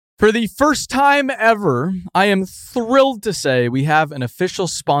For the first time ever, I am thrilled to say we have an official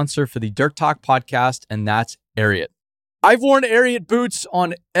sponsor for the Dirt Talk podcast, and that's Ariat. I've worn Ariat boots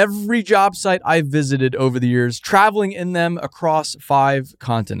on every job site I've visited over the years, traveling in them across 5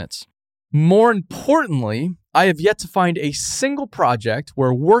 continents. More importantly, I have yet to find a single project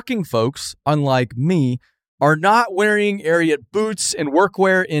where working folks, unlike me, are not wearing Ariat boots and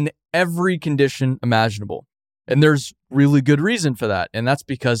workwear in every condition imaginable. And there's really good reason for that, and that's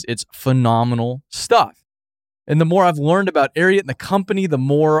because it's phenomenal stuff. And the more I've learned about Ariat and the company, the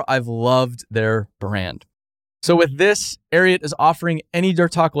more I've loved their brand. So with this, Ariat is offering any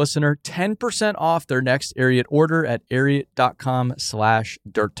Dirt Talk listener 10% off their next Ariat order at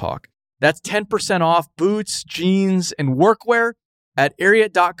ariat.com/dirttalk. That's 10% off boots, jeans, and workwear at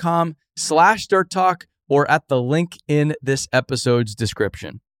ariat.com/dirttalk or at the link in this episode's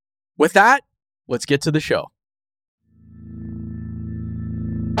description. With that, let's get to the show.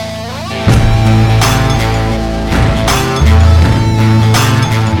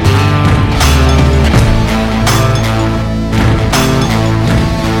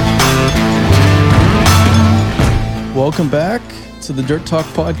 Welcome back to the Dirt Talk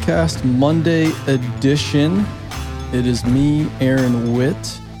Podcast Monday edition. It is me, Aaron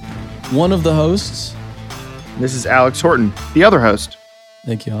Witt, one of the hosts. This is Alex Horton, the other host.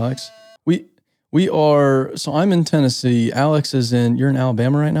 Thank you, Alex. We are, so I'm in Tennessee. Alex is you're in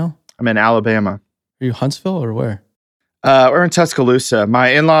Alabama right now? I'm in Alabama. Are you Huntsville or where? We're in Tuscaloosa. My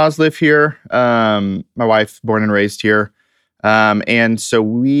in-laws live here. My wife, born and raised here. And so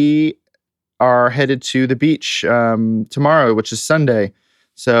we are headed to the beach tomorrow, which is Sunday.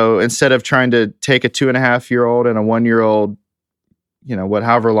 So instead of trying to take a 2.5-year-old and a 1-year-old,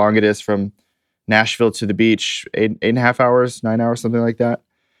 however long it is from Nashville to the beach, 8.5 hours, 9 hours, something like that,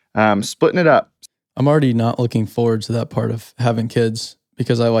 splitting it up. I'm already not looking forward to that part of having kids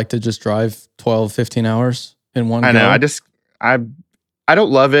because I like to just drive 12, 15 hours in one go. I know. I don't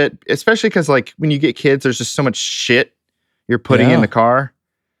love it, especially because when you get kids, there's just so much shit you're putting in the car.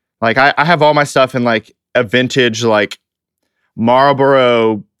 I have all my stuff in a vintage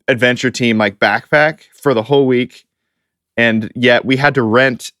Marlboro Adventure Team backpack for the whole week, and yet we had to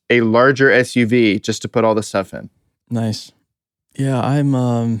rent a larger SUV just to put all the stuff in. Nice. Yeah, I'm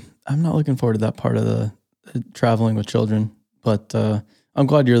not looking forward to that part of the traveling with children, but I'm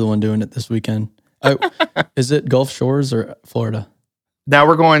glad you're the one doing it this weekend. Is it Gulf Shores or Florida? Now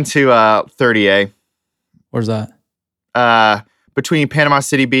we're going to 30A. Where's that? Between Panama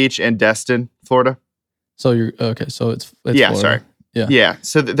City Beach and Destin, Florida. So you're okay. So it's yeah, Florida. Sorry. Yeah. Yeah.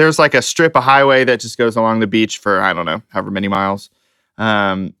 So there's a strip of highway that just goes along the beach for, I don't know, however many miles.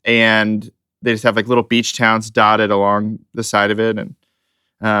 And they just have little beach towns dotted along the side of it. And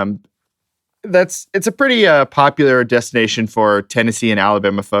it's a pretty popular destination for Tennessee and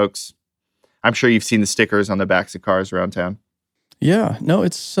Alabama folks. I'm sure you've seen the stickers on the backs of cars around town. Yeah, no,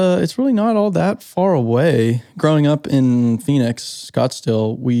 it's really not all that far away. Growing up in Phoenix,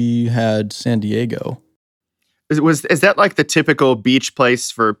 Scottsdale, we had San Diego. Is that the typical beach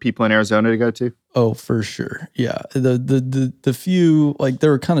place for people in Arizona to go to? Oh, for sure. Yeah. The few, there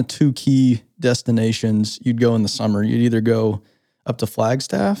were kind of 2 key destinations you'd go in the summer. You'd either go up to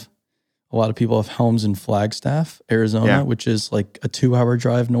Flagstaff. A lot of people have homes in Flagstaff, Arizona, which is a 2-hour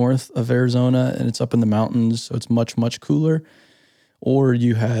drive north of Arizona, and it's up in the mountains, so it's much, much cooler. Or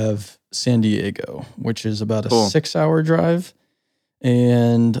you have San Diego, which is about a 6-hour drive.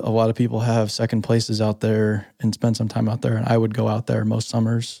 And a lot of people have second places out there and spend some time out there. And I would go out there most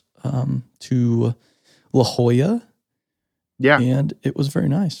summers to La Jolla. Yeah. And it was very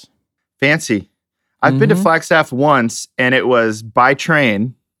nice. Fancy. I've been to Flagstaff once, and it was by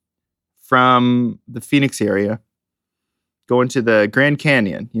train from the Phoenix area going to the Grand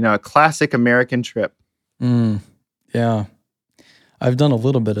Canyon. A classic American trip. Yeah. I've done a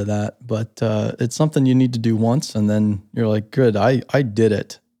little bit of that, but it's something you need to do once, and then you're like, good, I did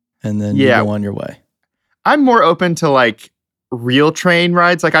it. And then you go on your way. I'm more open to real train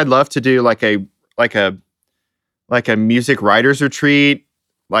rides. I'd love to do a music writers retreat,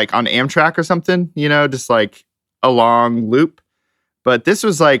 on Amtrak or something, just a long loop. But this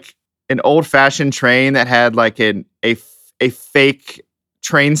was an old fashioned train that had a fake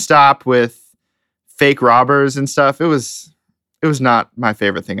train stop with fake robbers and stuff. It was not my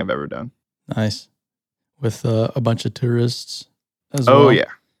favorite thing I've ever done. Nice. With a bunch of tourists as well. Oh,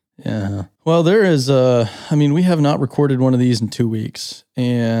 yeah. Yeah. Well, there is, we have not recorded one of these in 2 weeks,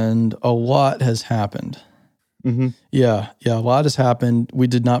 and a lot has happened. Mm-hmm. Yeah, a lot has happened. We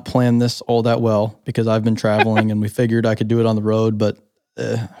did not plan this all that well because I've been traveling and we figured I could do it on the road, but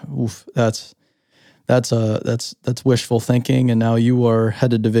that's that's wishful thinking. And now you are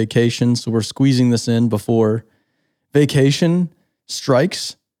headed to vacation, so we're squeezing this in before vacation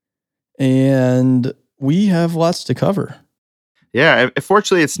strikes, and we have lots to cover. Yeah,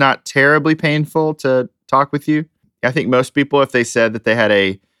 fortunately, it's not terribly painful to talk with you. I think most people, if they said that they had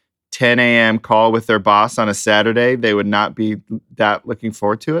a 10 a.m. call with their boss on a Saturday, they would not be that looking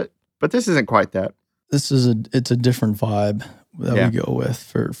forward to it. But this isn't quite that. It's a different vibe that we go with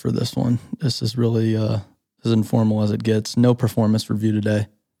for this one. This is really as informal as it gets. No performance review today.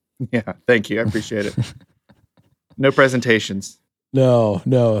 Yeah, thank you. I appreciate it. No presentations. No.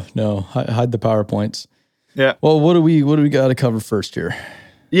 Hide the PowerPoints. Yeah. Well, what do we got to cover first here?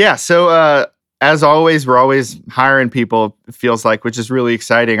 Yeah. So as always, we're always hiring people. It feels like, which is really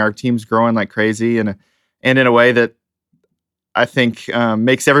exciting. Our team's growing like crazy, and in a way that I think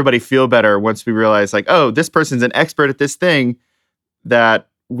makes everybody feel better once we realize, like, oh, this person's an expert at this thing that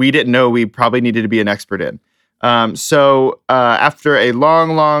we didn't know we probably needed to be an expert in. So after a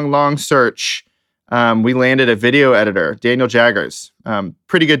long search, we landed a video editor, Daniel Jaggers.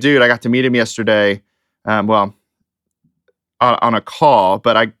 Pretty good dude. I got to meet him yesterday. On a call,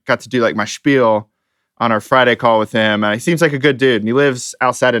 but I got to do like my spiel on our Friday call with him. He seems like a good dude, and he lives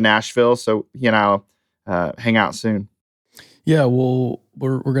outside of Nashville, so he and I'll hang out soon. Yeah, well,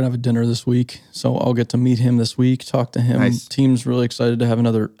 we're gonna have a dinner this week, so I'll get to meet him this week, talk to him. Nice. Team's really excited to have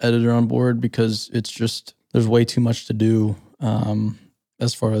another editor on board because it's just there's way too much to do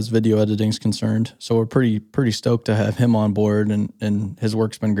as far as video editing is concerned. So we're pretty stoked to have him on board, and his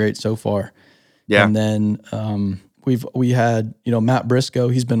work's been great so far. Yeah, and then we had Matt Briscoe.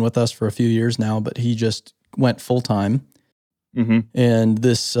 He's been with us for a few years now, but he just went full time. Mm-hmm. And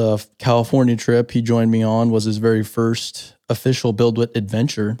this California trip he joined me on was his very first official BuildWitt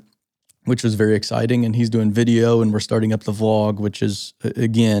adventure, which was very exciting. And he's doing video, and we're starting up the vlog, which is,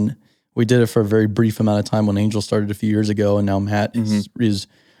 again, we did it for a very brief amount of time when Angel started a few years ago. And now Matt is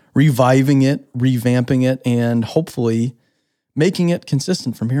reviving it, revamping it, and hopefully making it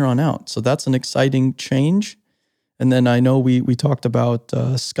consistent from here on out. So that's an exciting change. And then I know we talked about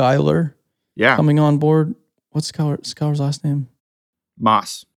Skylar coming on board. What's Skylar's last name?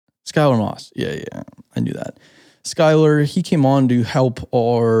 Moss. Skylar Moss. Yeah, I knew that. Skylar, he came on to help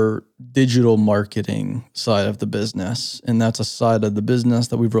our digital marketing side of the business. And that's a side of the business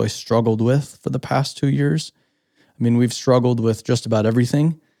that we've really struggled with for the past 2 years. I mean, we've struggled with just about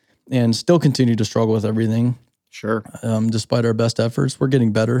everything and still continue to struggle with everything. Sure. Despite our best efforts, we're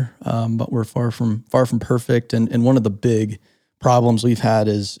getting better, but we're far from perfect. And one of the big problems we've had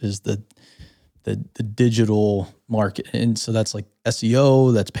is the digital market, and so that's like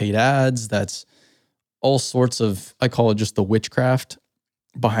SEO, that's paid ads, that's all sorts of, I call it just the witchcraft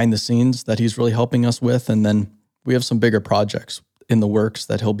behind the scenes that he's really helping us with. And then we have some bigger projects in the works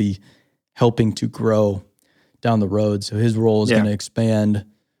that he'll be helping to grow down the road. So his role is going to expand.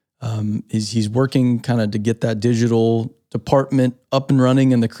 He's working kind of to get that digital department up and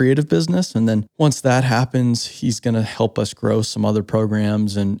running in the creative business. And then once that happens, he's going to help us grow some other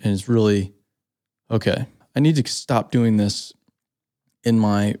programs. And it's really, okay, I need to stop doing this in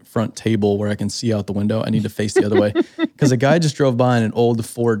my front table where I can see out the window. I need to face the other way. Because a guy just drove by in an old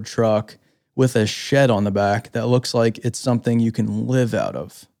Ford truck with a shed on the back that looks like it's something you can live out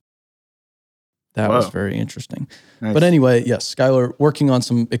of. That was very interesting. Nice. But anyway, yes, Skylar working on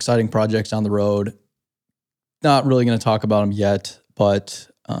some exciting projects down the road. Not really going to talk about them yet, but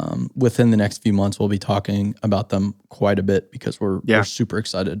within the next few months, we'll be talking about them quite a bit because we're super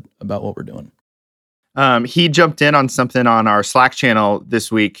excited about what we're doing. He jumped in on something on our Slack channel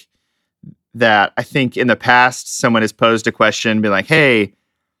this week that I think in the past someone has posed a question, be like, hey,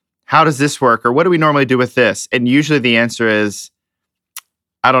 how does this work? Or what do we normally do with this? And usually the answer is,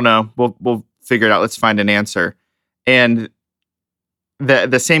 I don't know. We'll figure it out. Let's find an answer. And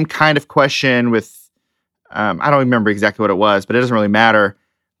the same kind of question with, I don't remember exactly what it was, but it doesn't really matter.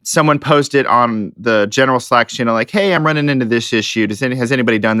 Someone posted on the general Slack channel, like, hey, I'm running into this issue. Has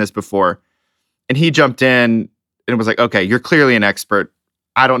anybody done this before? And he jumped in and was like, okay, you're clearly an expert.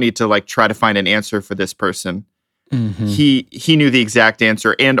 I don't need to like try to find an answer for this person. Mm-hmm. He knew the exact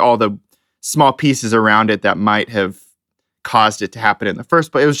answer and all the small pieces around it that might have caused it to happen in the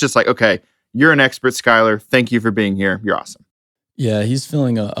first place. It was just like, okay, you're an expert, Skylar. Thank you for being here. You're awesome. Yeah, he's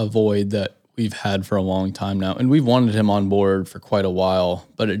filling a void that we've had for a long time now. And we've wanted him on board for quite a while,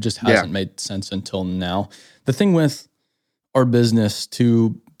 but it just hasn't made sense until now. The thing with our business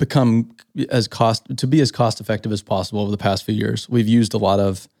to become as cost effective as possible over the past few years, we've used a lot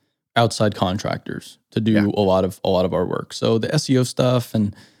of outside contractors to do a lot of our work. So the SEO stuff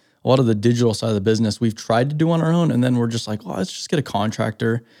and a lot of the digital side of the business we've tried to do on our own, and then we're just like, well, let's just get a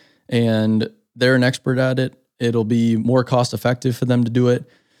contractor. And they're an expert at it. It'll be more cost effective for them to do it.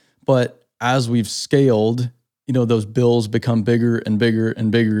 But as we've scaled, those bills become bigger and bigger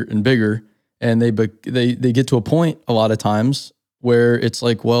and bigger and bigger. And they get to a point a lot of times where it's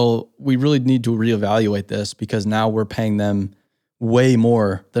like, well, we really need to reevaluate this because now we're paying them way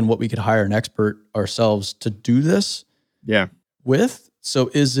more than what we could hire an expert ourselves to do this with.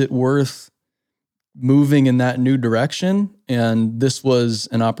 So is it worth moving in that new direction? And this was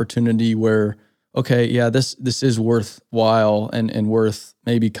an opportunity where, okay, yeah, this is worthwhile and worth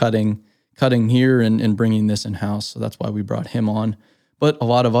maybe cutting here and bringing this in-house. So that's why we brought him on. But a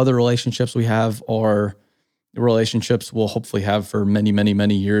lot of other relationships we have are relationships we'll hopefully have for many, many,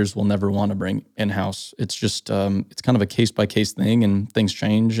 many years. We'll never want to bring in-house. It's just, it's kind of a case-by-case thing, and things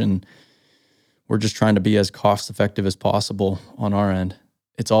change, and we're just trying to be as cost-effective as possible on our end.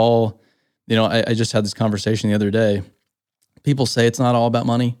 It's all, I just had this conversation the other day. People say it's not all about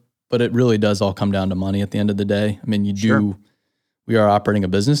money, but it really does all come down to money at the end of the day. I mean, we are operating a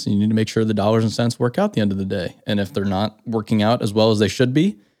business, and you need to make sure the dollars and cents work out at the end of the day. And if they're not working out as well as they should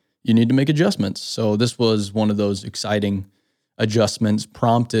be, you need to make adjustments. So this was one of those exciting adjustments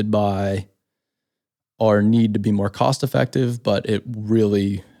prompted by our need to be more cost effective, but it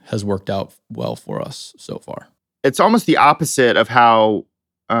really has worked out well for us so far. It's almost the opposite of how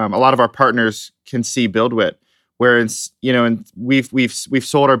a lot of our partners can see BuildWitt, where it's, and we've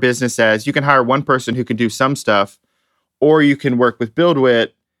sold our business as you can hire one person who can do some stuff, or you can work with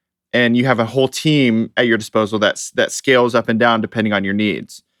BuildWitt and you have a whole team at your disposal that scales up and down depending on your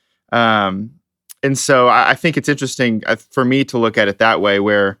needs. And so I think it's interesting for me to look at it that way,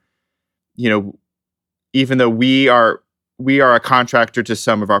 where, even though we are a contractor to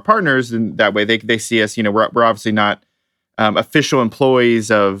some of our partners, and that way they see us, we're obviously not official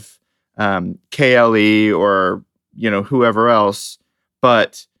employees of KLE or, whoever else,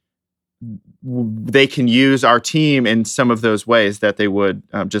 but they can use our team in some of those ways that they would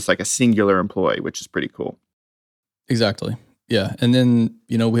just like a singular employee, which is pretty cool. Exactly. Yeah. And then,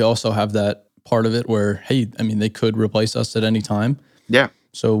 we also have that part of it where, hey, I mean, they could replace us at any time. Yeah.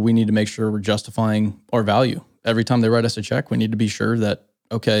 So we need to make sure we're justifying our value. Every time they write us a check, we need to be sure that,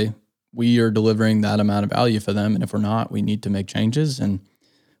 okay, we are delivering that amount of value for them. And if we're not, we need to make changes. And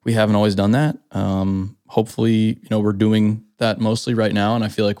we haven't always done that. Hopefully, we're doing that mostly right now. And I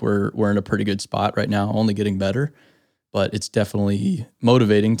feel like we're in a pretty good spot right now, only getting better. But it's definitely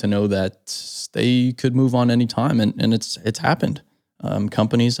motivating to know that they could move on any time. And it's happened.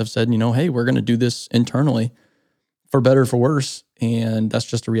 Companies have said, hey, we're going to do this internally for better or for worse. And that's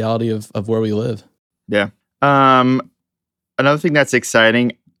just a reality of where we live. Yeah. Another thing that's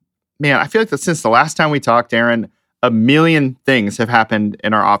exciting, man, I feel like that since the last time we talked, Aaron, a million things have happened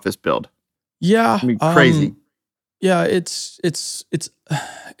in our office build. Yeah. I mean, crazy. Yeah, it's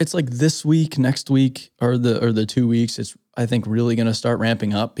like this week, next week, or the 2 weeks, it's, I think, really going to start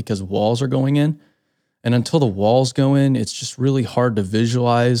ramping up because walls are going in. And until the walls go in, it's just really hard to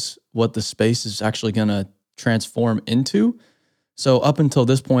visualize what the space is actually going to transform into. So up until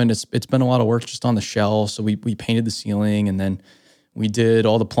this point, it's been a lot of work just on the shell. So we painted the ceiling, and then we did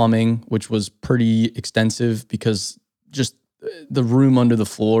all the plumbing, which was pretty extensive because just the room under the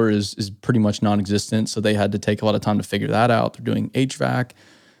floor is pretty much non-existent. So they had to take a lot of time to figure that out. They're doing HVAC.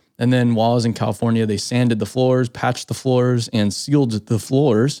 And then while I was in California, they sanded the floors, patched the floors, and sealed the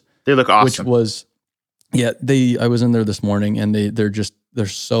floors. They look awesome. Which was, yeah, I was in there this morning, and they're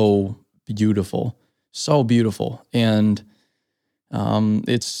so beautiful. So beautiful. And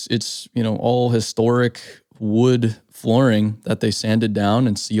it's all historic wood flooring that they sanded down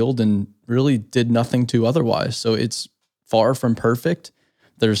and sealed and really did nothing to otherwise. So it's far from perfect.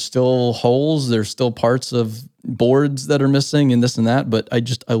 There's still holes. There's still parts of boards that are missing and this and that. But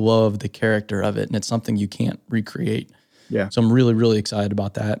I love the character of it, and it's something you can't recreate. Yeah. So I'm really, really excited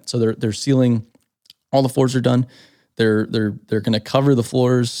about that. So they're sealing. All the floors are done. They're going to cover the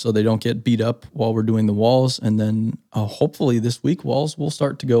floors so they don't get beat up while we're doing the walls. And then hopefully this week walls will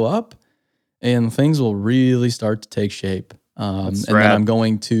start to go up and things will really start to take shape. And then I'm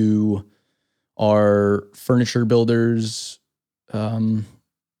going to our furniture builders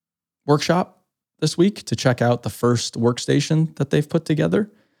workshop this week to check out the first workstation that they've put together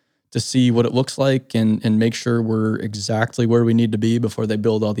to see what it looks like and make sure we're exactly where we need to be before they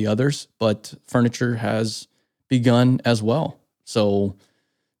build all the others. But furniture has begun as well. So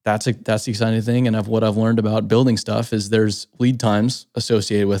that's the exciting thing. And what I've learned about building stuff is there's lead times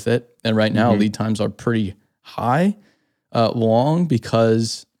associated with it. And right now lead times are pretty high, long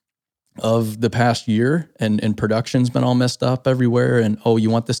because of the past year and production's been all messed up everywhere. And, you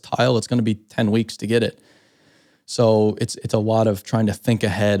want this tile, it's going to be 10 weeks to get it. So it's a lot of trying to think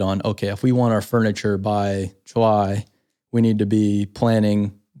ahead on, okay, if we want our furniture by July, we need to be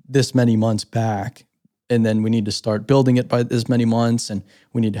planning this many months back. And then we need to start building it by this many months. And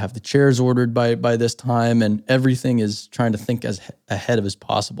we need to have the chairs ordered by this time. And everything is trying to think as ahead of as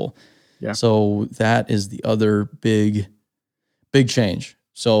possible. Yeah. So that is the other big change.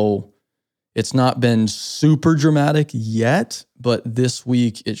 So it's not been super dramatic yet, but this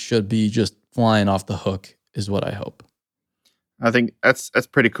week it should be just flying off the hook is what I hope. I think that's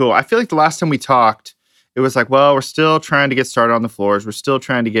pretty cool. I feel like the last time we talked, it was like, well, we're still trying to get started on the floors. We're still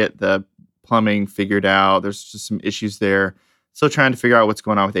trying to get the plumbing figured out. There's just some issues there. Still trying to figure out what's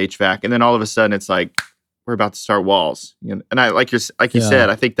going on with HVAC. And then all of a sudden it's like, we're about to start walls. You know? And I like you said,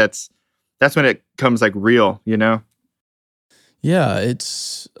 I think that's when it comes like real, you know? Yeah, I've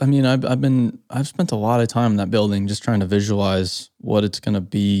spent a lot of time in that building just trying to visualize what it's going to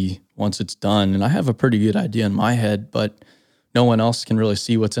be once it's done. And I have a pretty good idea in my head, but no one else can really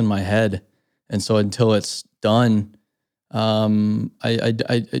see what's in my head. And so until it's done, I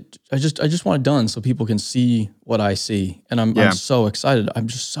just want it done so people can see what I see. And I'm so excited. I'm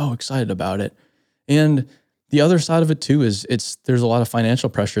just so excited about it. And the other side of it too is there's a lot of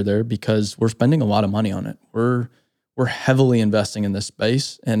financial pressure there because we're spending a lot of money on it. We're heavily investing in this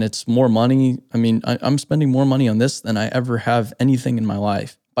space, and it's more money. I mean, I'm spending more money on this than I ever have anything in my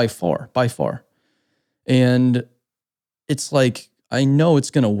life by far. And it's like, I know it's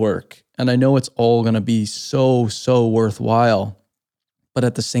going to work, and I know it's all going to be so worthwhile. But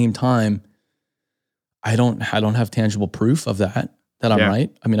at the same time, I don't have tangible proof of that I'm right.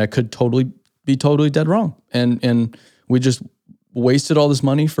 I mean, I could be totally dead wrong. And we just wasted all this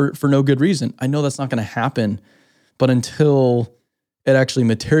money for no good reason. I know that's not going to happen. But until it actually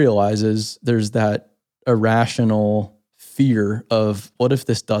materializes, there's that irrational fear of what if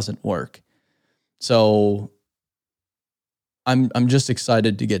this doesn't work? So I'm just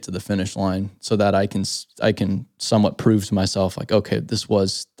excited to get to the finish line so that I can somewhat prove to myself like, okay, this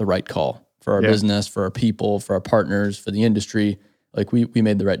was the right call for our business, for our people, for our partners, for the industry. Like we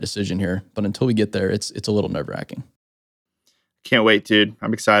made the right decision here. But until we get there, it's a little nerve-wracking. Can't wait, dude.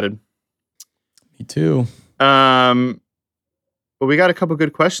 I'm excited. Me too. Well, we got a couple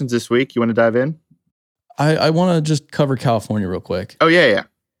good questions this week. You want to dive in? I want to just cover California real quick. Oh, yeah.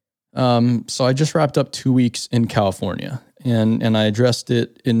 So I just wrapped up 2 weeks in California, and I addressed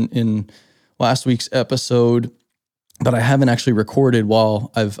it in last week's episode, but I haven't actually recorded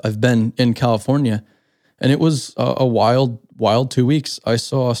while I've been in California, and it was a wild 2 weeks. I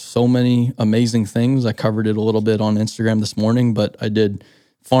saw so many amazing things. I covered it a little bit on Instagram this morning, but I did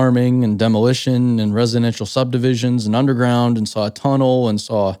farming and demolition and residential subdivisions and underground, and saw a tunnel and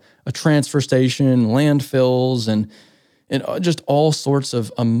saw a transfer station, landfills, and just all sorts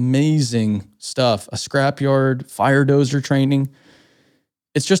of amazing stuff. A scrapyard, fire dozer training.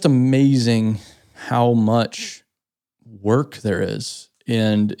 It's just amazing how much work there is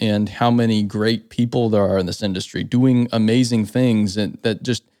and how many great people there are in this industry doing amazing things that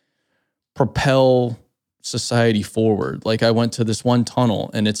just propel society forward. Like I went to this one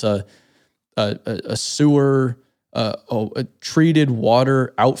tunnel, and it's a sewer, a treated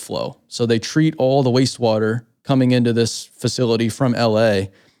water outflow. So they treat all the wastewater coming into this facility from LA,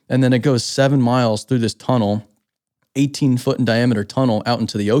 and then it goes 7 miles through this tunnel, 18 foot in diameter tunnel out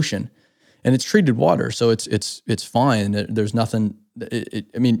into the ocean, and it's treated water. So it's fine. There's nothing.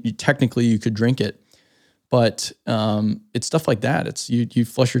 I mean, technically you could drink it. But it's stuff like that. It's you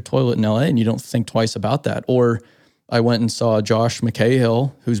flush your toilet in LA and you don't think twice about that. Or I went and saw Josh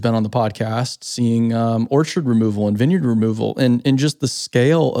McCahill, who's been on the podcast, seeing orchard removal and vineyard removal, and just the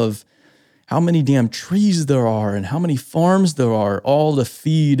scale of how many damn trees there are and how many farms there are, all to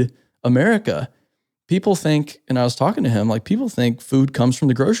feed America. People think, and I was talking to him, like people think food comes from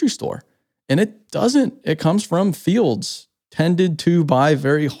the grocery store, and it doesn't. It comes from fields tended to by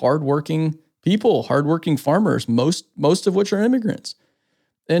very hardworking people, hardworking farmers, most of which are immigrants.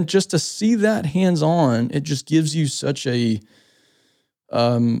 And just to see that hands-on, it just gives you such a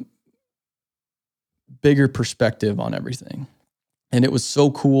bigger perspective on everything. And it was so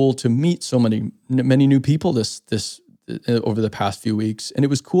cool to meet so many new people this over the past few weeks. And it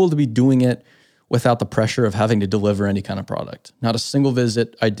was cool to be doing it without the pressure of having to deliver any kind of product. Not a single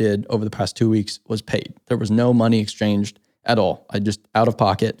visit I did over the past 2 weeks was paid. There was no money exchanged at all. I just out of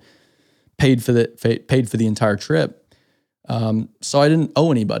pocket paid for the entire trip. So I didn't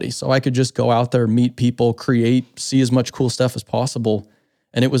owe anybody. So I could just go out there, meet people, create, see as much cool stuff as possible.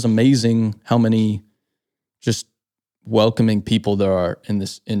 And it was amazing how many just welcoming people there are in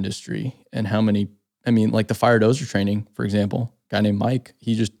this industry, and how many, I mean, like the fire dozer training, for example, a guy named Mike,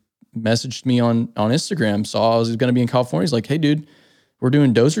 he just messaged me on Instagram, saw I was going to be in California. He's like, hey, dude, we're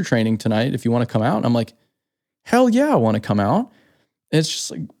doing dozer training tonight if you want to come out. And I'm like, hell yeah, I want to come out. And it's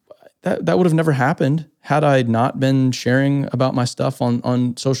just like, that would have never happened had I not been sharing about my stuff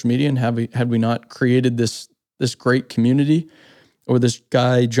on social media, and had we not created this great community, or this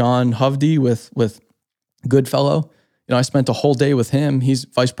guy, John Hovde with Goodfellow. I spent a whole day with him. He's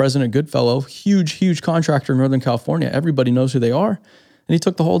vice president of Goodfellow, huge contractor in Northern California. Everybody knows who they are. And he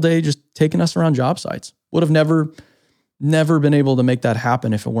took the whole day just taking us around job sites. Would have never been able to make that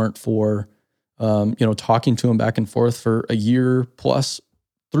happen if it weren't for, talking to him back and forth for a year plus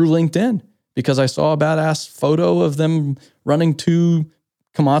through LinkedIn, because I saw a badass photo of them running two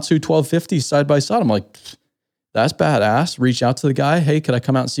Komatsu 1250s side by side. I'm like, that's badass. Reach out to the guy. Hey, could I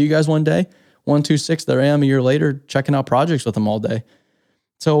come out and see you guys one day? 126, there I am a year later, checking out projects with them all day.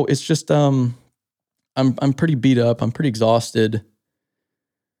 So it's just, I'm pretty beat up. I'm pretty exhausted.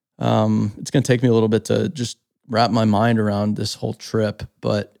 It's going to take me a little bit to just wrap my mind around this whole trip,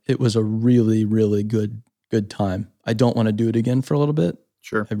 but it was a really, really good time. I don't want to do it again for a little bit.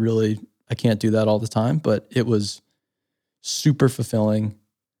 Sure. I can't do that all the time, but it was super fulfilling,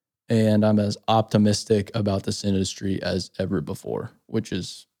 and I'm as optimistic about this industry as ever before, which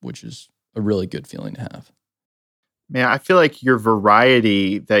is a really good feeling to have. Man, I feel like your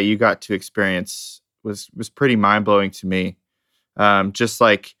variety that you got to experience was pretty mind-blowing to me. Just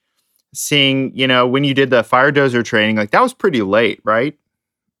like seeing, when you did the fire dozer training, like that was pretty late, right?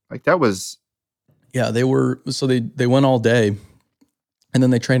 Like that was... Yeah, they went all day, and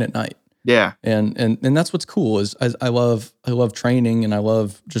then they train at night. Yeah. And that's what's cool is I love training, and I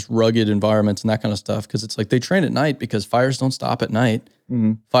love just rugged environments and that kind of stuff, because it's like they train at night because fires don't stop at night.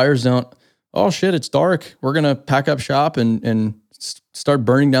 Mm-hmm. Fires don't, oh shit, it's dark, we're going to pack up shop and start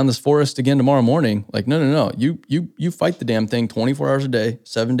burning down this forest again tomorrow morning. Like, no. You fight the damn thing 24 hours a day,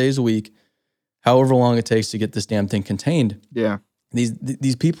 7 days a week, however long it takes to get this damn thing contained. Yeah.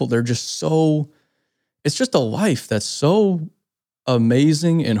 These people, they're just so, it's just a life that's so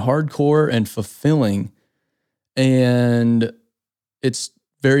amazing and hardcore and fulfilling. And it's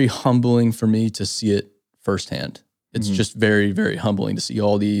very humbling for me to see it firsthand. It's just very, very humbling to see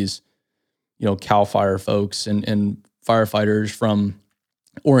all these, CAL FIRE folks and firefighters from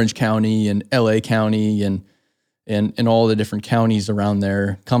Orange County and LA County and all the different counties around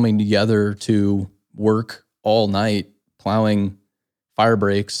there coming together to work all night plowing fire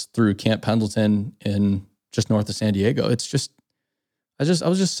breaks through Camp Pendleton in just north of San Diego. It's just, I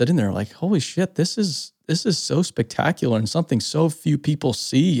was just sitting there like, holy shit, this is so spectacular and something so few people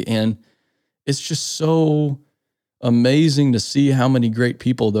see. And it's just so amazing to see how many great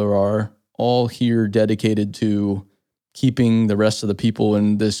people there are all here dedicated to keeping the rest of the people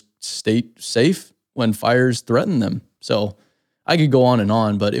in this state safe when fires threaten them. So I could go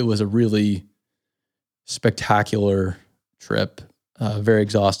on, but it was a really spectacular trip. Very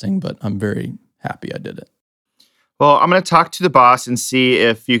exhausting, but I'm very happy I did it. Well, I'm going to talk to the boss and see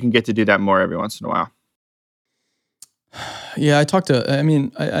if you can get to do that more every once in a while. Yeah, I put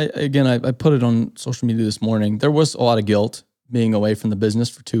it on social media this morning. There was a lot of guilt being away from the business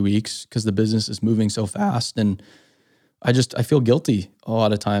for 2 weeks because the business is moving so fast. And I feel guilty a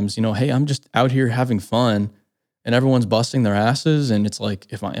lot of times, hey, I'm just out here having fun and everyone's busting their asses. And it's like,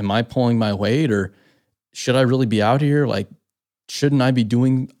 am I pulling my weight, or should I really be out here? Like, shouldn't I be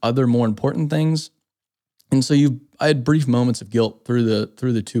doing other more important things? And so I had brief moments of guilt through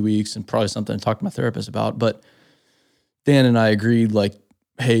the 2 weeks, and probably something to talk to my therapist about. But Dan and I agreed, like,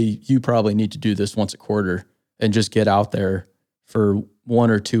 hey, you probably need to do this once a quarter and just get out there for 1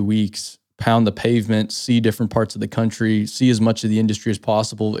 or 2 weeks, pound the pavement, see different parts of the country, see as much of the industry as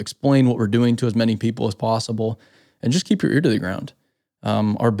possible, explain what we're doing to as many people as possible, and just keep your ear to the ground.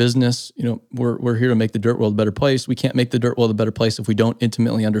 Our business, we're here to make the dirt world a better place. We can't make the dirt world a better place if we don't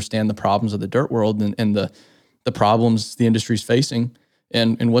intimately understand the problems of the dirt world and the problems the industry's facing.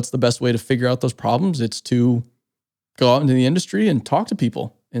 And what's the best way to figure out those problems? It's to go out into the industry and talk to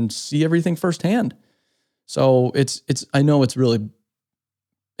people and see everything firsthand. So I know it's really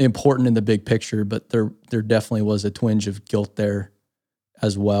important in the big picture, but there definitely was a twinge of guilt there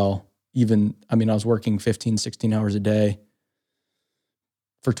as well. I was working 15, 16 hours a day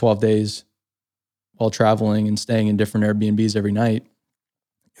for 12 days while traveling and staying in different Airbnbs every night.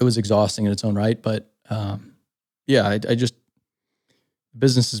 It was exhausting in its own right, but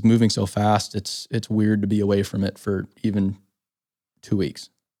business is moving so fast. It's weird to be away from it for even 2 weeks.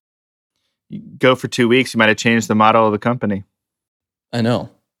 You go for 2 weeks, you might have changed the model of the company. I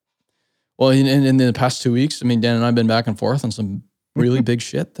know. Well, in the past 2 weeks, Dan and I have been back and forth on some really big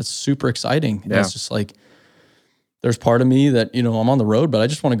shit. That's super exciting. Yeah. It's just like, there's part of me that, I'm on the road, but I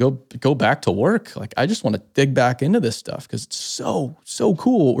just want to go back to work. Like, I just want to dig back into this stuff because it's so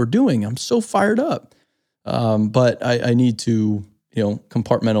cool what we're doing. I'm so fired up. But I need to,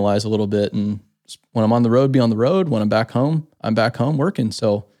 compartmentalize a little bit. And when I'm on the road, be on the road. When I'm back home working.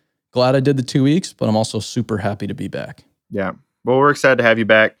 So glad I did the 2 weeks, but I'm also super happy to be back. Yeah. Well, we're excited to have you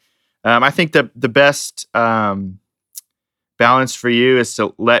back. I think the best balance for you is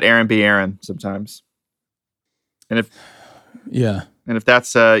to let Aaron be Aaron sometimes. And if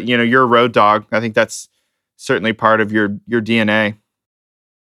that's you're a road dog, I think that's certainly part of your DNA.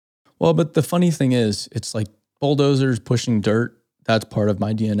 Well, but the funny thing is, it's like bulldozers pushing dirt. That's part of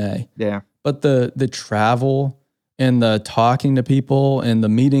my DNA. Yeah. But the travel and the talking to people and the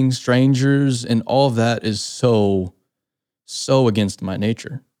meeting strangers and all of that is so against my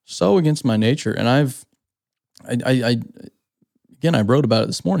nature. So against my nature. And I wrote about it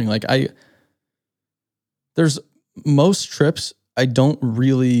this morning. Like there's most trips I don't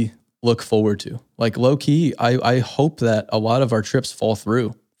really look forward to. Like low key, I hope that a lot of our trips fall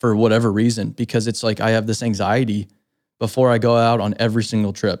through for whatever reason, because it's like I have this anxiety before I go out on every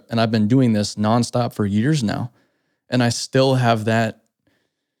single trip. And I've been doing this nonstop for years now. And I still have that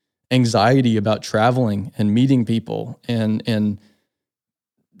anxiety about traveling and meeting people and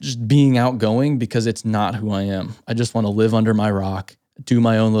just being outgoing, because it's not who I am. I just want to live under my rock, do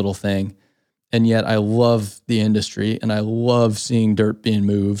my own little thing. And yet I love the industry and I love seeing dirt being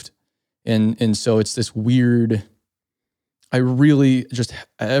moved. And so it's this weird, I really just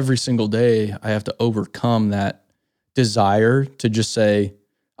every single day I have to overcome that desire to just say,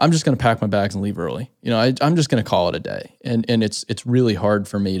 I'm just going to pack my bags and leave early. I'm just going to call it a day. And it's really hard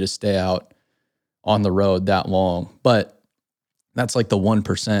for me to stay out on the road that long. But that's like the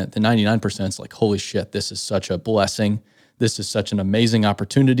 1%. The 99% is like, holy shit, this is such a blessing. This is such an amazing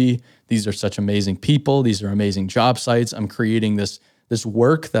opportunity. These are such amazing people. These are amazing job sites. I'm creating this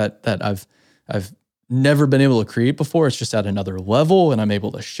work that I've never been able to create before. It's just at another level, and I'm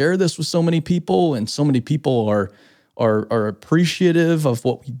able to share this with so many people, and so many people are appreciative of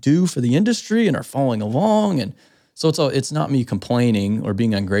what we do for the industry and are following along. And so it's not me complaining or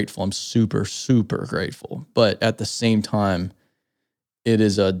being ungrateful. I'm super, super grateful. But at the same time, it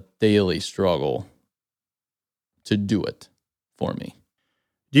is a daily struggle to do it for me.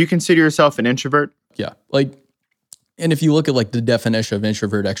 Do you consider yourself an introvert? Yeah. And if you look at like the definition of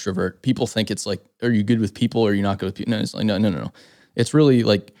introvert, extrovert, people think it's like, are you good with people or are you not good with people? No, it's like, no. It's really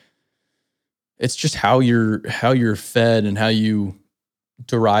like, it's just how you're fed and how you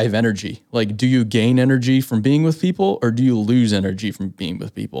derive energy. Like, do you gain energy from being with people or do you lose energy from being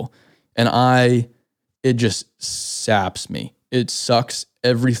with people? And it just saps me. It sucks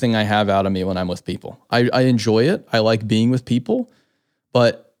everything I have out of me when I'm with people. I enjoy it. I like being with people,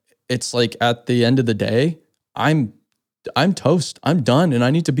 but it's like at the end of the day, I'm toast. I'm done and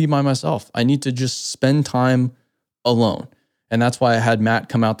I need to be by myself. I need to just spend time alone. And that's why I had Matt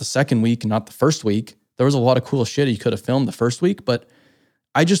come out the second week and not the first week. There was a lot of cool shit he could have filmed the first week, but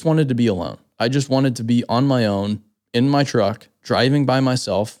I just wanted to be alone. I just wanted to be on my own in my truck, driving by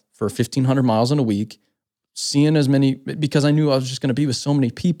myself for 1,500 miles in a week, seeing as many, because I knew I was just going to be with so many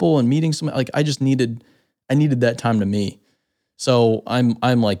people and meeting so many, like I needed that time to me. So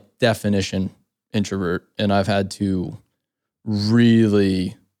I'm like definition introvert, and I've had to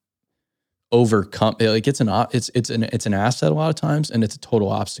really overcome, like it's an asset a lot of times, and it's a total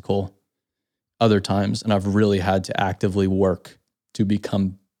obstacle other times. And I've really had to actively work to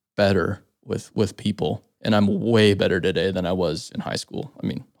become better with people. And I'm way better today than I was in high school. I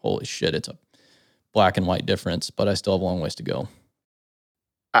mean, holy shit, it's a black and white difference, but I still have a long ways to go.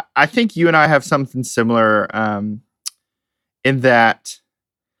 I think you and I have something similar in that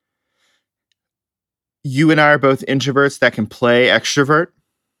you and I are both introverts that can play extrovert.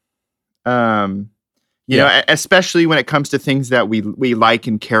 You know, especially when it comes to things that we like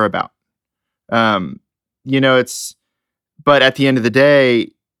and care about. But at the end of the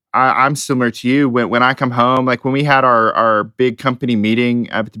day, I'm similar to you. When I come home, like when we had our big company meeting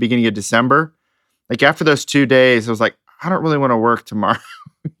at the beginning of December, like after those 2 days, I was like, I don't really want to work tomorrow.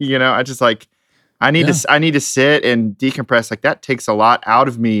 I just like, I need to sit and decompress. Like that takes a lot out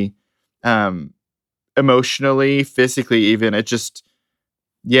of me, emotionally, physically, even. It just,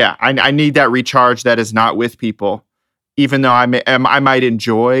 I need that recharge that is not with people, even though I might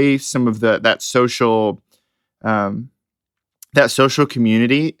enjoy some of that social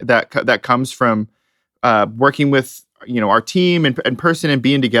community that comes from working with our team in person and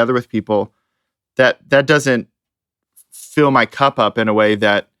being together with people. That doesn't fill my cup up in a way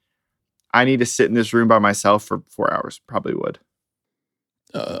that I need to sit in this room by myself for 4 hours probably would.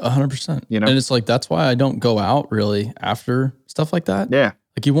 100%. You know? And it's like, that's why I don't go out really after stuff like that. Yeah.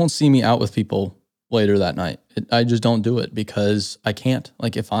 Like you won't see me out with people later that night. I just don't do it because I can't.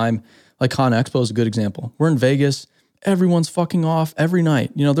 Like if I'm like Con Expo is a good example. We're in Vegas. Everyone's fucking off every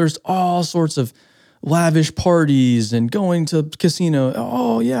night. You know, there's all sorts of lavish parties and going to casino.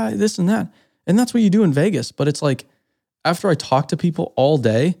 Oh yeah, this and that. And that's what you do in Vegas. But it's like, after I talk to people all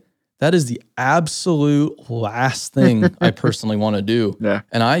day, that is the absolute last thing I personally want to do. Yeah.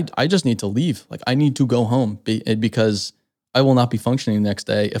 And I just need to leave. Like I need to go home because I will not be functioning the next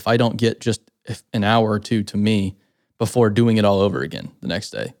day if I don't get just an hour or two to me before doing it all over again the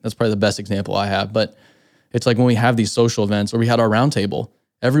next day. That's probably the best example I have. But it's like when we have these social events or we had our round table,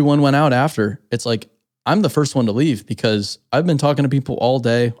 everyone went out after. It's like, I'm the first one to leave because I've been talking to people all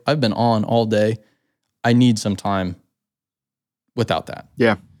day. I've been on all day. I need some time without that.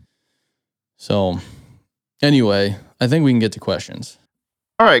 Yeah. So anyway, I think we can get to questions.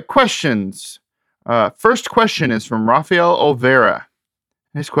 All right, questions. First question is from Rafael Olvera.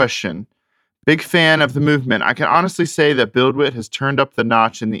 His question: big fan of the movement. I can honestly say that BuildWitt has turned up the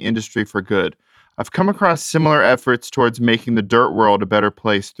notch in the industry for good. I've come across similar efforts towards making the dirt world a better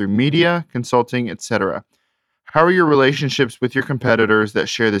place through media, consulting, etc. How are your relationships with your competitors that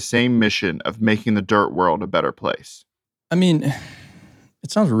share the same mission of making the dirt world a better place? I mean,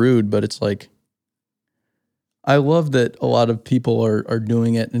 it sounds rude, but it's like, I love that a lot of people are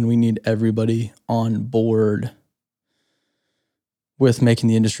doing it, and we need everybody on board with making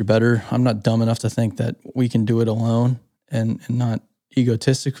the industry better. I'm not dumb enough to think that we can do it alone, and not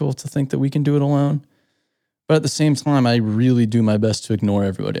egotistical to think that we can do it alone. But at the same time, I really do my best to ignore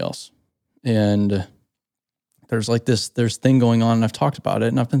everybody else. And there's like there's thing going on, and I've talked about it,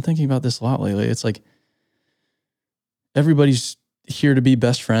 and I've been thinking about this a lot lately. It's like everybody's here to be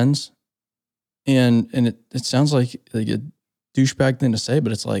best friends. And it sounds like a douchebag thing to say,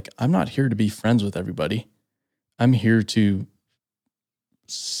 but it's like, I'm not here to be friends with everybody. I'm here to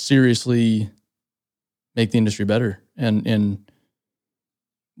seriously make the industry better and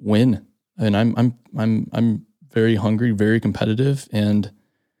win. And I'm very hungry, very competitive, and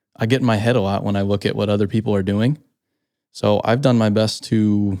I get in my head a lot when I look at what other people are doing. So I've done my best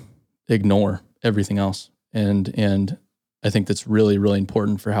to ignore everything else. And I think that's really, really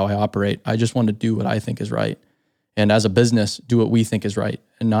important for how I operate. I just want to do what I think is right. And as a business, do what we think is right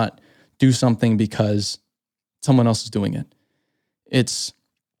and not do something because someone else is doing it. It's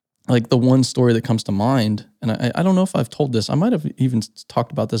like the one story that comes to mind, and I don't know if I've told this. I might have even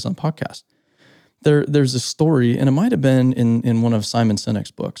talked about this on the podcast. There's a story, and it might have been in one of Simon Sinek's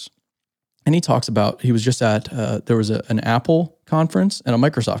books. And he talks about, he was just at, there was an Apple conference and a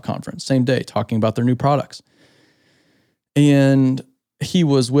Microsoft conference, same day, talking about their new products. And he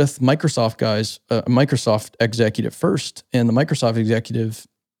was with Microsoft guys, a Microsoft executive first, and the Microsoft executive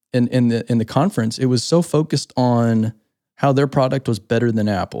in the conference, it was so focused on how their product was better than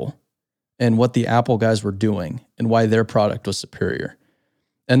Apple and what the Apple guys were doing and why their product was superior.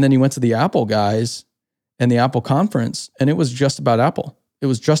 And then he went to the Apple guys and the Apple conference, and it was just about Apple. It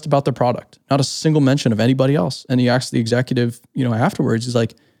was just about their product, not a single mention of anybody else. And he asked the executive, afterwards, he's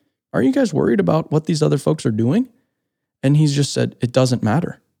like, "Are you guys worried about what these other folks are doing?" And he's just said, "It doesn't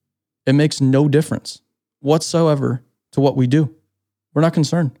matter. It makes no difference whatsoever to what we do. We're not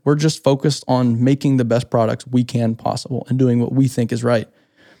concerned. We're just focused on making the best products we can possible and doing what we think is right."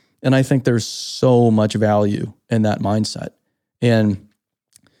 And I think there's so much value in that mindset. And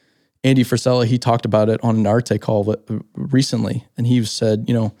Andy Frisella, he talked about it on an Arte call recently. And he said,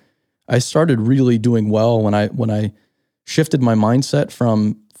 I started really doing well when I shifted my mindset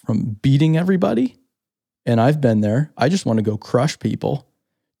from beating everybody, and I've been there, I just want to go crush people,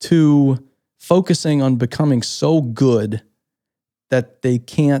 to focusing on becoming so good that they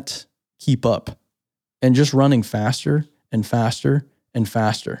can't keep up and just running faster and faster and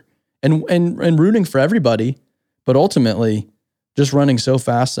faster and rooting for everybody, but ultimately just running so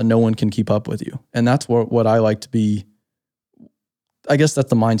fast that no one can keep up with you. And that's what I like to be. I guess that's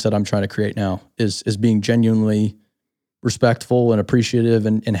the mindset I'm trying to create now is being genuinely respectful and appreciative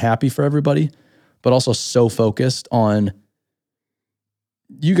and happy for everybody, but also so focused on,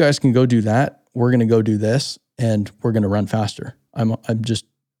 you guys can go do that. We're going to go do this, and we're going to run faster. I know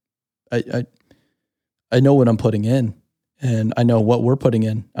what I'm putting in, and I know what we're putting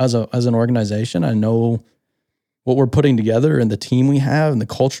in as an organization. I know what we're putting together and the team we have and the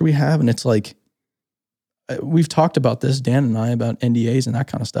culture we have. And it's like, we've talked about this, Dan and I, about NDAs and that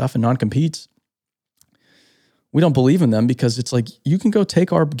kind of stuff and non-competes. We don't believe in them because it's like, you can go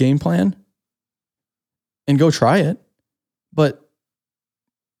take our game plan and go try it, but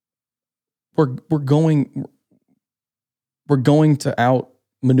we're going to out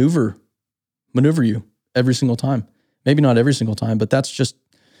maneuver you every single time. Maybe not every single time, but that's just,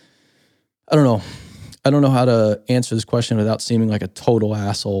 I don't know. I don't know how to answer this question without seeming like a total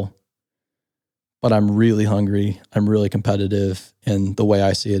asshole, but I'm really hungry. I'm really competitive. And the way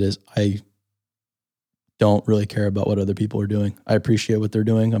I see it is I don't really care about what other people are doing. I appreciate what they're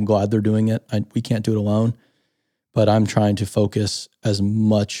doing. I'm glad they're doing it. We can't do it alone, but I'm trying to focus as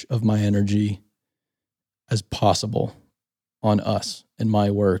much of my energy as possible on us and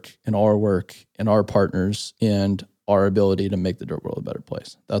my work and our partners and our ability to make the dirt world a better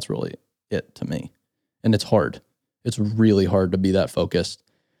place. That's really it to me. And it's hard. It's really hard to be that focused.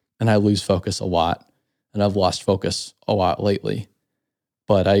 And I lose focus a lot. And I've lost focus a lot lately.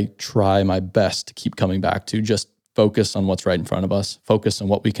 But I try my best to keep coming back to just focus on what's right in front of us, focus on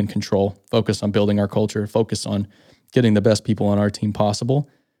what we can control, focus on building our culture, focus on getting the best people on our team possible,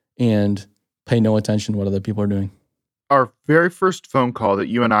 and pay no attention to what other people are doing. Our very first phone call that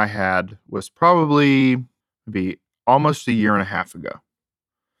you and I had was probably maybe almost a year and a half ago.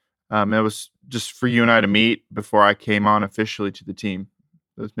 It was just for you and I to meet before I came on officially to the team.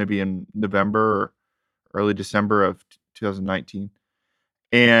 It was maybe in November or early December of 2019.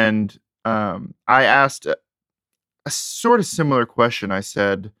 And I asked a sort of similar question. I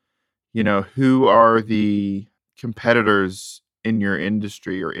said, who are the competitors in your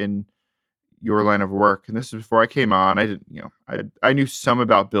industry or in your line of work? And this is before I came on. I didn't, I knew some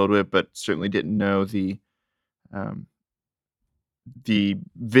about BuildWitt, but certainly didn't know the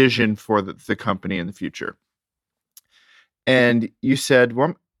vision for the company in the future. And you said,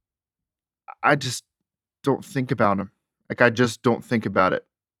 well, I just don't think about them. Like, I just don't think about it.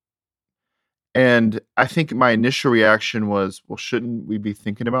 And I think my initial reaction was, well, shouldn't we be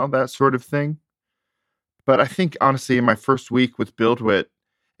thinking about that sort of thing? But I think, honestly, in my first week with BuildWitt,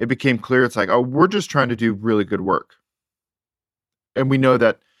 it became clear it's like, oh, we're just trying to do really good work. And we know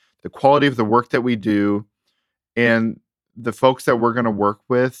that the quality of the work that we do and the folks that we're going to work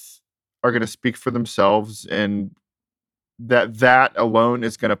with are going to speak for themselves, and that alone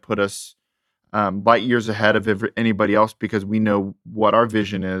is going to put us light years ahead of anybody else, because we know what our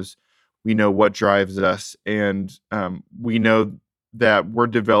vision is, we know what drives us, and we know that we're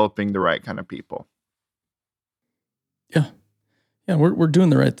developing the right kind of people. Yeah, we're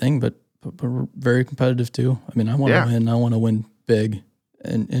doing the right thing, but we're very competitive too. I mean, I want to win. I want to win big,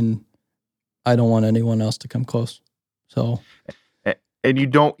 and I don't want anyone else to come close. So, and you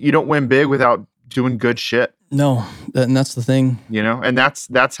don't win big without doing good shit. No, and that's the thing. And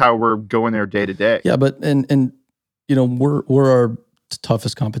that's how we're going there day to day. Yeah, but and we're our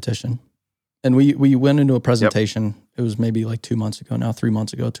toughest competition, and we went into a presentation. Yep. It was maybe like 2 months ago now, 3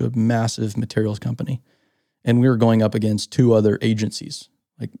 months ago, to a massive materials company. And we were going up against 2 other agencies,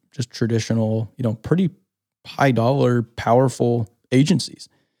 like just traditional, pretty high dollar, powerful agencies.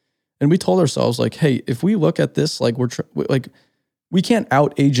 And we told ourselves, like, hey, if we look at this, like we can't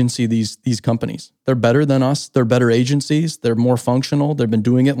out agency these companies. They're better than us. They're better agencies. They're more functional. They've been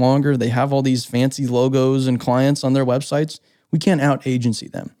doing it longer. They have all these fancy logos and clients on their websites. We can't out agency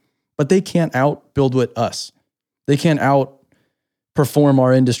them, but they can't out BuildWitt us. They can't out perform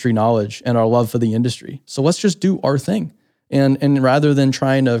our industry knowledge and our love for the industry. So let's just do our thing. And rather than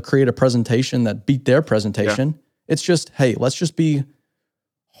trying to create a presentation that beat their presentation, it's just, hey, let's just be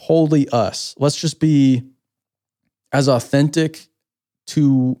wholly us. Let's just be as authentic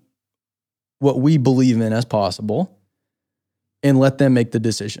to what we believe in as possible, and let them make the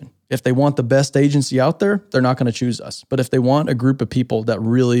decision. If they want the best agency out there, they're not going to choose us. But if they want a group of people that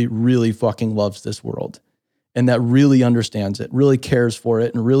really, really fucking loves this world, and that really understands it, really cares for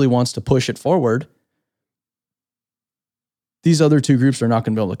it, and really wants to push it forward, these other 2 groups are not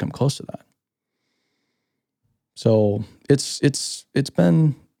going to be able to come close to that. So it's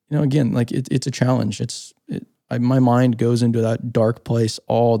been, again, like it's a challenge. My mind goes into that dark place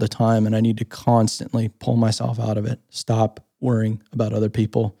all the time, and I need to constantly pull myself out of it. Stop worrying about other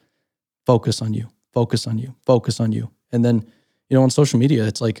people. Focus on you. Focus on you. Focus on you. And then, on social media,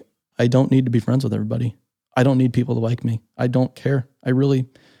 it's like, I don't need to be friends with everybody. I don't need people to like me. I don't care. I really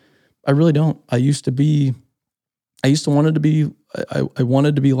don't. I wanted to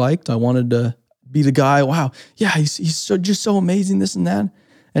be liked. I wanted to be the guy. Wow. Yeah. He's so amazing, this and that.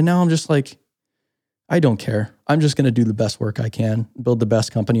 And now I'm just like, I don't care. I'm just going to do the best work I can, build the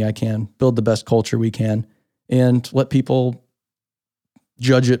best company I can, build the best culture we can, and let people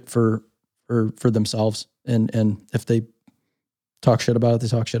judge it for themselves. And if they talk shit about it, they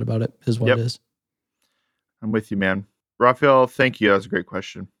talk shit about it, is what it is. I'm with you, man. Raphael, thank you. That was a great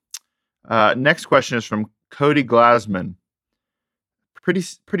question. Next question is from Cody Glasman.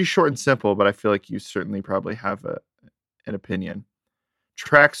 Pretty short and simple, but I feel like you certainly probably have an opinion.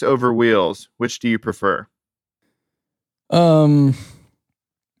 tracks over wheels. Which do you prefer? I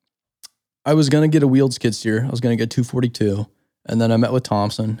was gonna get a wheeled skid steer. I was gonna get 242, and then I met with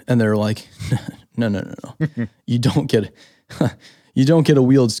Thompson, and they're like, "No. You don't get a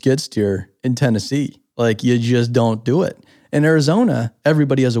wheeled skid steer in Tennessee. Like, you just don't do it. In Arizona,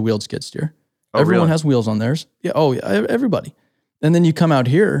 everybody has a wheeled skid steer. Everyone has wheels on theirs. Yeah. Oh, yeah. Everybody. And then you come out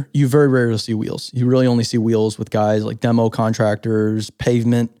here, you very rarely see wheels. You really only see wheels with guys like demo contractors,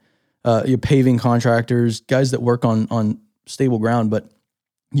 pavement, your paving contractors, guys that work on stable ground. But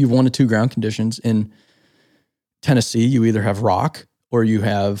you have 1 to 2 ground conditions. In Tennessee, you either have rock or you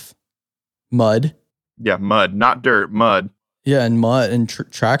have mud. Yeah, mud, not dirt, mud. Yeah, and mud and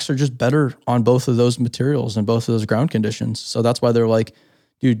tracks are just better on both of those materials and both of those ground conditions. So that's why they're like,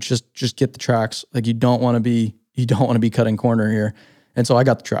 dude, just get the tracks. Like, you don't want to be cutting corner here. And so I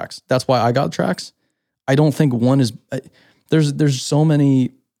got the tracks. That's why I got the tracks. I don't think one is. There's so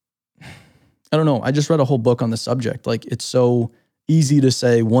many. I don't know. I just read a whole book on the subject. Like, it's so easy to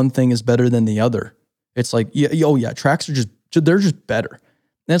say one thing is better than the other. It's like, yeah, tracks are they're just better.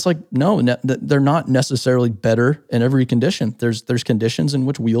 And it's like, no, they're not necessarily better in every condition. There's conditions in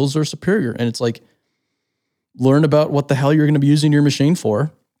which wheels are superior. And it's like, learn about what the hell you're going to be using your machine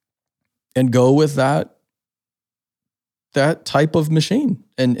for and go with that type of machine.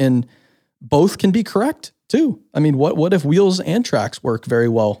 And both can be correct too. I mean, what if wheels and tracks work very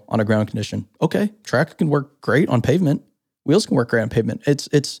well on a ground condition? Okay, track can work great on pavement. Wheels can work great on pavement. It's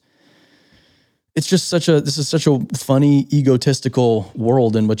just such a funny, egotistical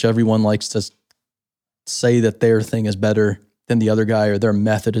world in which everyone likes to say that their thing is better than the other guy or their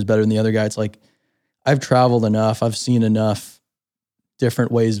method is better than the other guy. It's like, I've traveled enough. I've seen enough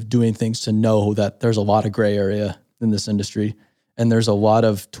different ways of doing things to know that there's a lot of gray area in this industry. And there's a lot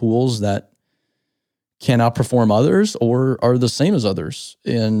of tools that can outperform others or are the same as others.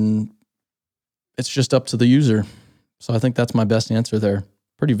 And it's just up to the user. So I think that's my best answer there.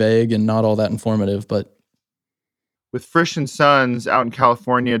 Pretty vague and not all that informative, but. With Frisch & Sons out in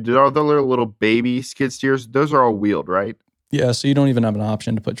California, are the little baby skid steers, those are all wheeled, right? Yeah, so you don't even have an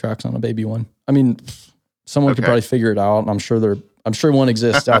option to put tracks on a baby one. I mean, someone could probably figure it out. I'm sure one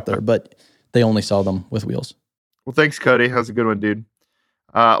exists out there, but they only sell them with wheels. Well, thanks, Cody. That was a good one, dude.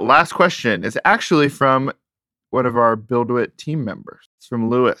 Last question is actually from one of our BuildWit team members. It's from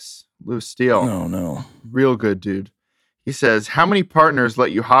Lewis Steele. Oh, no. Real good, dude. He says, how many partners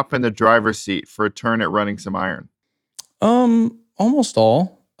let you hop in the driver's seat for a turn at running some iron? Almost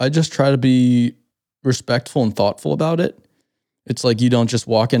all. I just try to be respectful and thoughtful about it. It's like, you don't just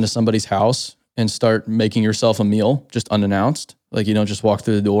walk into somebody's house and start making yourself a meal just unannounced. Like, you don't just walk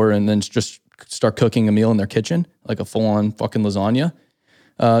through the door and then just start cooking a meal in their kitchen, like a full-on fucking lasagna.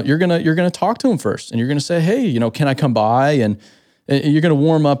 You're gonna talk to them first, and you're gonna say, hey, can I come by? And you're gonna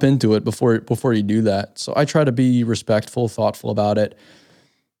warm up into it before you do that. So I try to be respectful, thoughtful about it.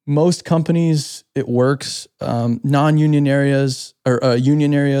 Most companies, it works. Non-union areas or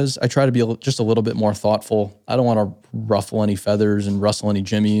union areas, I try to be just a little bit more thoughtful. I don't want to ruffle any feathers and rustle any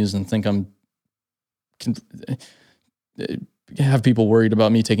jimmies and think have people worried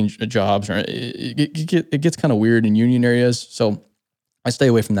about me taking jobs. Or it gets kind of weird in union areas, so I stay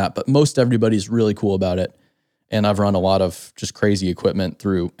away from that. But most everybody's really cool about it, and I've run a lot of just crazy equipment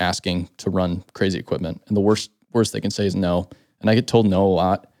through asking to run crazy equipment. And the worst they can say is no, and I get told no a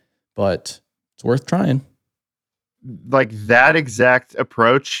lot. But it's worth trying. Like, that exact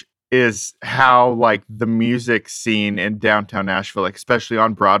approach is how like the music scene in downtown Nashville, like, especially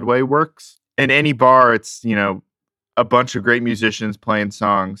on Broadway, works. In any bar, it's, a bunch of great musicians playing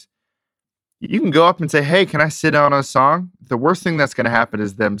songs. You can go up and say, hey, can I sit down on a song? The worst thing that's going to happen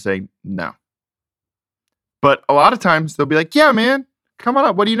is them saying no. But a lot of times they'll be like, yeah, man, come on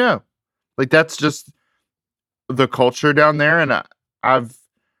up. What do you know? Like, that's just the culture down there. And I've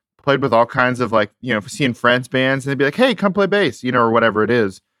played with all kinds of, like, seeing friends bands, and they'd be like, hey, come play bass, or whatever it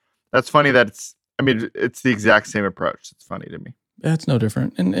is. That's funny that it's the exact same approach. It's funny to me. Yeah, it's no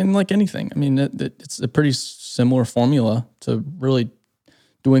different. And like anything, I mean, it's a pretty similar formula to really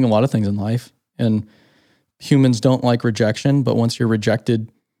doing a lot of things in life. And humans don't like rejection, but once you're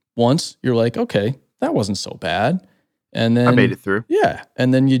rejected once, you're like, okay, that wasn't so bad. And then I made it through. Yeah.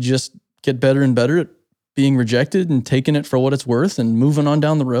 And then you just get better and better at being rejected and taking it for what it's worth and moving on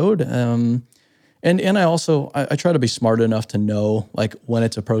down the road. And I also, I try to be smart enough to know, like, when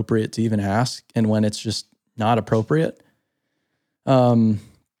it's appropriate to even ask and when it's just not appropriate.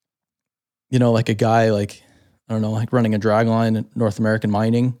 Like a guy, like, I don't know, like running a drag line in North American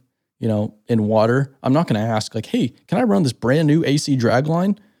Mining, in water. I'm not going to ask, like, hey, can I run this brand new AC drag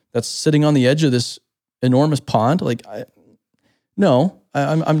line that's sitting on the edge of this enormous pond? Like, no,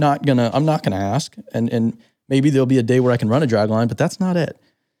 I'm not gonna ask, and maybe there'll be a day where I can run a dragline, but that's not it.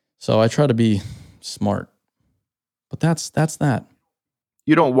 So I try to be smart. But that's that.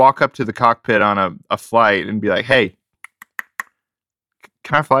 You don't walk up to the cockpit on a flight and be like, "Hey,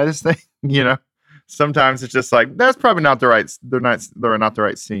 can I fly this thing?" You know. Sometimes it's just like that's probably not the right. They're not the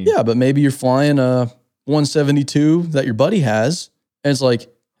right scene. Yeah, but maybe you're flying a 172 that your buddy has, and it's like,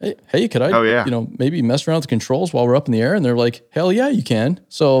 hey, could I? Oh, yeah. Maybe mess around with the controls while we're up in the air, and they're like, hell yeah, you can.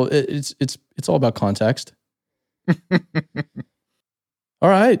 So it's all about context. All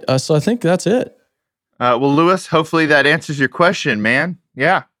right, so I think that's it. Well, Lewis, hopefully that answers your question, man.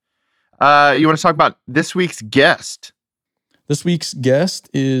 Yeah. You want to talk about this week's guest? This week's guest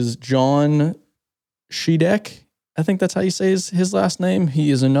is John Shedeck. I think that's how you say his last name.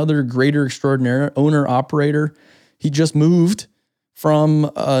 He is another greater extraordinaire owner-operator. He just moved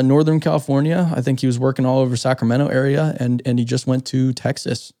from Northern California. I think he was working all over Sacramento area, and he just went to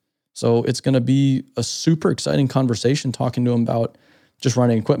Texas. So it's going to be a super exciting conversation talking to him about just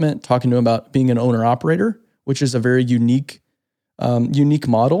running equipment, talking to him about being an owner-operator, which is a very unique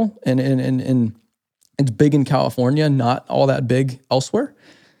model, and it's big in California, not all that big elsewhere.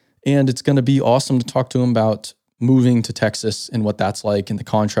 And it's going to be awesome to talk to him about moving to Texas and what that's like, and the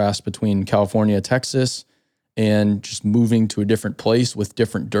contrast between California, Texas, and just moving to a different place with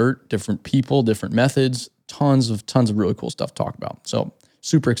different dirt, different people, different methods, tons of really cool stuff to talk about. So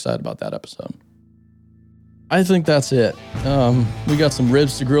super excited about that episode. I think that's it. We got some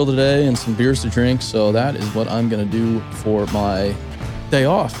ribs to grill today and some beers to drink. So that is what I'm going to do for my day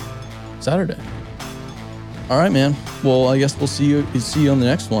off, Saturday. All right, man. Well, I guess we'll see you on the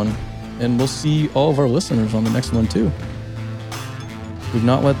next one, and we'll see all of our listeners on the next one too. We've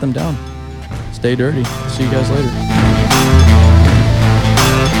not let them down. Stay dirty. See you guys later.